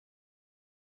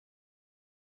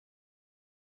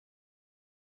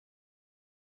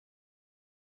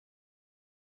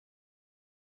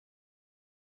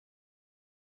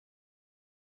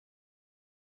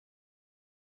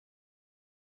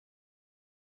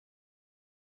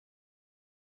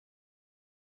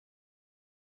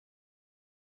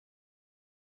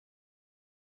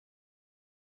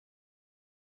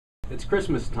It's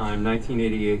Christmas time,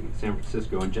 1988 in San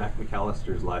Francisco, and Jack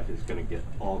McAllister's life is going to get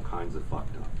all kinds of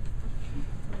fucked up.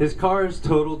 His car is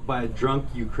totaled by a drunk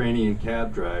Ukrainian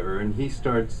cab driver, and he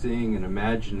starts seeing an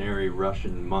imaginary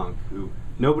Russian monk who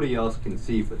nobody else can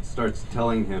see but starts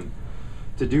telling him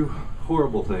to do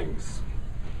horrible things.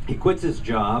 He quits his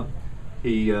job,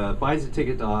 he buys a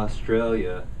ticket to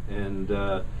Australia, and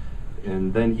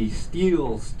then he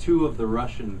steals 2 of the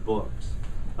Russian books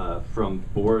from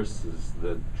Boris's,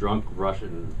 the drunk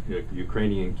Russian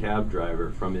Ukrainian cab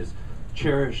driver, from his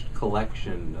cherished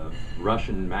collection of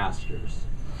Russian masters.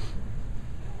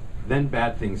 Then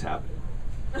bad things happen.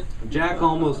 Jack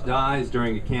almost dies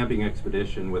during a camping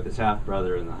expedition with his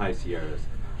half-brother in the high Sierras.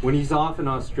 When he's off in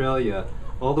Australia,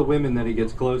 all the women that he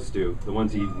gets close to, the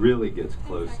ones he really gets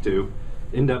close to,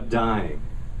 end up dying.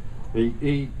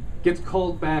 He gets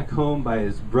called back home by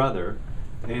his brother,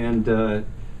 and to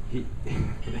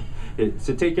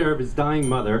take care of his dying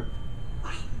mother.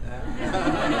 Good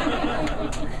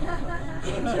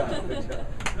job, good job.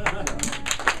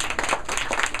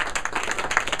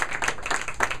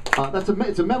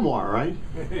 It's a memoir, right?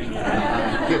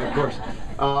 Kid, of course.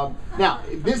 Now,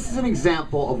 this is an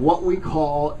example of what we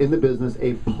call in the business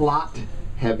a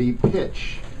plot-heavy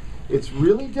pitch. It's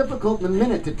really difficult in a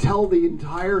minute to tell the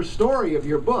entire story of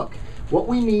your book. What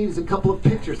we need is a couple of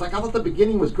pictures. Like, I thought the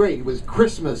beginning was great. It was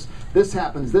Christmas, this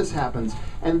happens,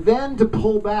 and then to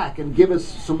pull back and give us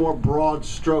some more broad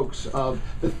strokes of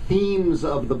the themes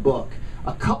of the book.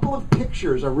 A couple of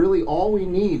pictures are really all we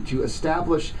need to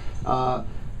establish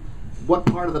what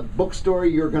part of the book story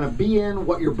you're going to be in,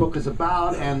 what your book is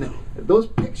about, and those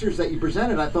pictures that you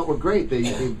presented I thought were great.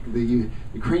 The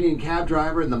Ukrainian cab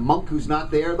driver and the monk who's not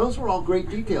there, those were all great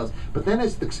details. But then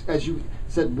as you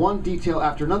said one detail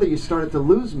after another, you started to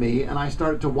lose me, and I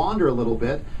started to wander a little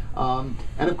bit. And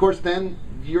of course then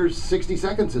your 60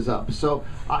 seconds is up. So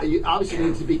you obviously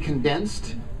needs to be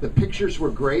condensed. The pictures were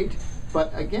great.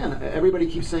 But again, everybody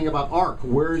keeps saying about arc.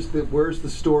 Where's the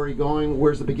story going?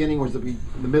 Where's the beginning? Where's the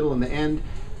middle and the end?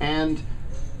 And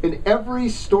in every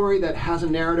story that has a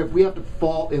narrative, we have to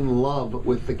fall in love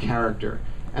with the character.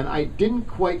 And I didn't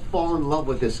quite fall in love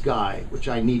with this guy, which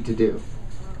I need to do.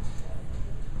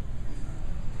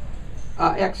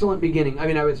 Excellent beginning. I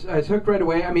mean, I was hooked right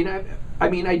away. I mean,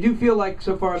 I do feel like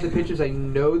so far of the pitches I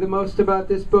know the most about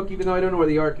this book, even though I don't know where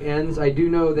the arc ends. I do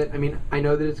know that. I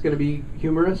know that it's going to be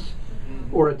humorous.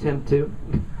 Or attempt to.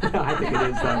 I think it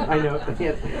is, though. I know.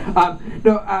 Yes.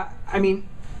 I mean,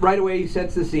 right away he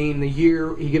sets the scene, the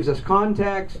year, he gives us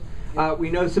context. We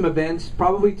know some events,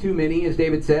 probably too many, as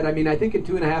David said. I mean, I think in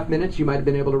 2.5 minutes you might have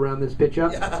been able to round this pitch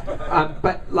up. Yeah.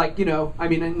 But, like,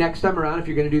 next time around, if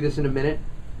you're going to do this in a minute,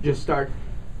 just start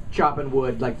chopping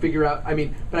wood, like figure out,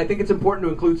 but I think it's important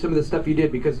to include some of the stuff you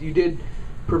did, because you did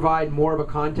provide more of a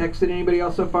context than anybody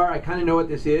else so far. I kind of know what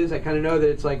this is. I kind of know that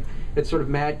it's sort of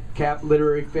madcap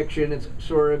literary fiction. It's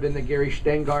sort of in the Gary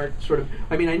Stengart sort of.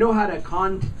 I know how to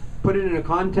put it in a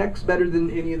context better than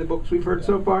any of the books we've heard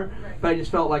so far. But I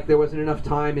just felt like there wasn't enough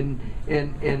time,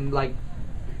 and like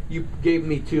you gave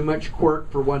me too much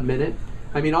quirk for 1 minute.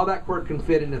 All that quirk can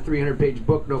fit in a 300-page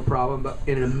book, no problem. But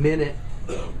in a minute,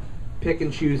 pick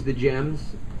and choose the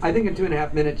gems. I think in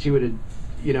 2.5 minutes you would have,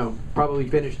 probably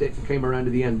finished it and came around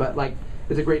to the end. But like,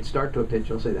 it's a great start to a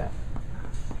pitch. I'll say that.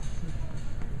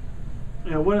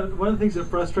 Yeah, one of the things that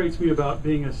frustrates me about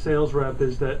being a sales rep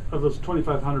is that of those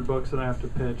 2,500 books that I have to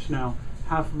pitch, now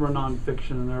half of them are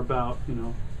nonfiction and they're about,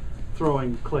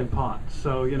 throwing clay pots.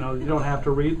 So, you don't have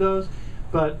to read those.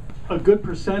 But a good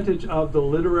percentage of the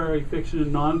literary fiction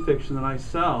and nonfiction that I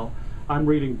sell, I'm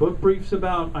reading book briefs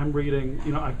about, I'm reading,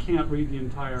 I can't read the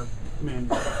entire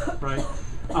manuscript, right?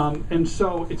 And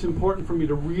so it's important for me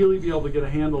to really be able to get a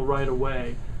handle right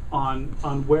away on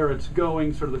where it's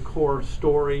going, sort of the core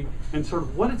story, and sort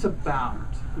of what it's about,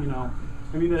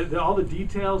 all the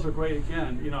details are great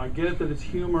again. I get it that it's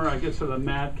humor, I get sort of a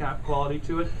madcap quality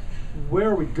to it. Where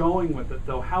are we going with it,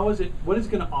 though? What is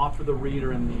it going to offer the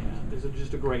reader in the end? Is it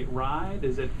just a great ride?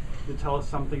 Is it to tell us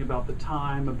something about the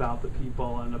time, about the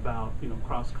people, and about,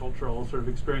 cross-cultural sort of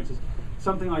experiences?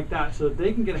 Something like that, so that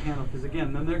they can get a handle, because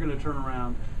again, then they're going to turn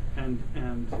around and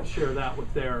share that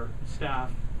with their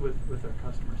staff, with their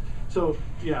customers. So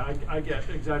yeah, I get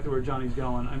exactly where Johnny's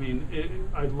going.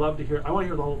 I'd love to hear. I want to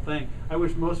hear the whole thing. I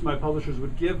wish most of my publishers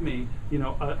would give me,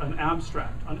 an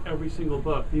abstract on every single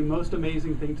book. The most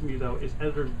amazing thing to me, though, is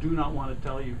editors do not want to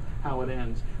tell you how it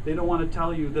ends. They don't want to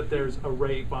tell you that there's a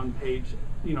rape on page,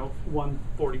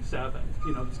 147.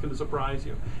 That's going to surprise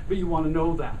you. But you want to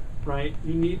know that, right?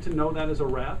 You need to know that as a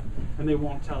rep, and they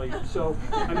won't tell you. So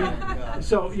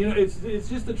it's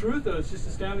just the truth, though. It's just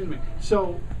astounding to me.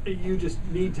 So you just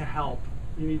need to help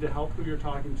you need to help who you're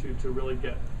talking to really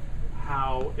get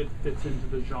how it fits into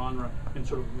the genre and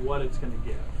sort of what it's going to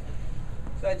give.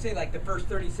 So I'd say like the first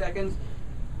 30 seconds,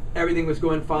 everything was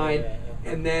going fine,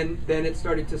 and then it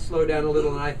started to slow down a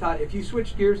little. And I thought if you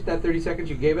switched gears that 30 seconds,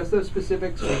 you gave us those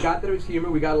specifics, we got that it was humor,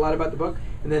 we got a lot about the book,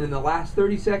 and then in the last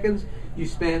 30 seconds, you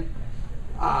spent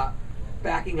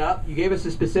backing up. You gave us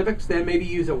the specifics, then maybe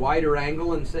use a wider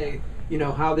angle and say, you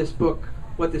know,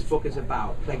 what this book is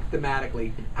about, like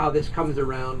thematically, how this comes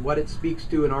around, what it speaks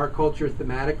to in our culture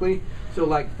thematically. So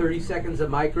like 30 seconds of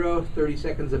micro, 30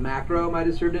 seconds of macro might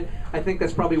have served it. I think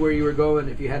that's probably where you were going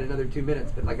if you had another 2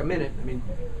 minutes, but like a minute.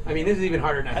 I mean, this is even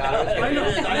harder than I thought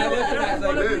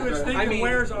it was going to be.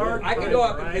 Where's our I could go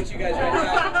up and pitch you guys right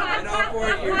now, and all four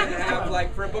of you are going to have,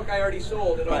 like, for a book I already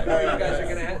sold, and all four of you guys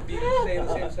are going to be saying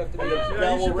the same stuff to me.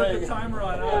 Yeah, you should put the timer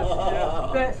on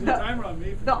us. Yeah. The timer on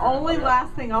me. The only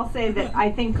last thing I'll say that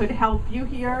I think could help you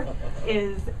here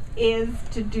is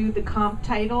to do the comp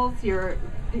titles.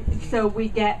 So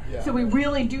we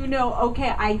really do know,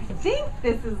 okay, I think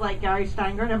this is like Gary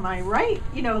Steingart, am I right?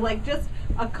 You know, like just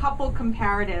a couple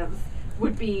comparatives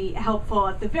would be helpful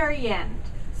at the very end.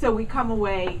 So we come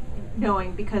away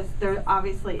knowing, because there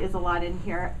obviously is a lot in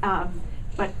here,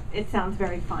 but it sounds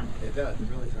very fun. It does. It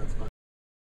really sounds fun.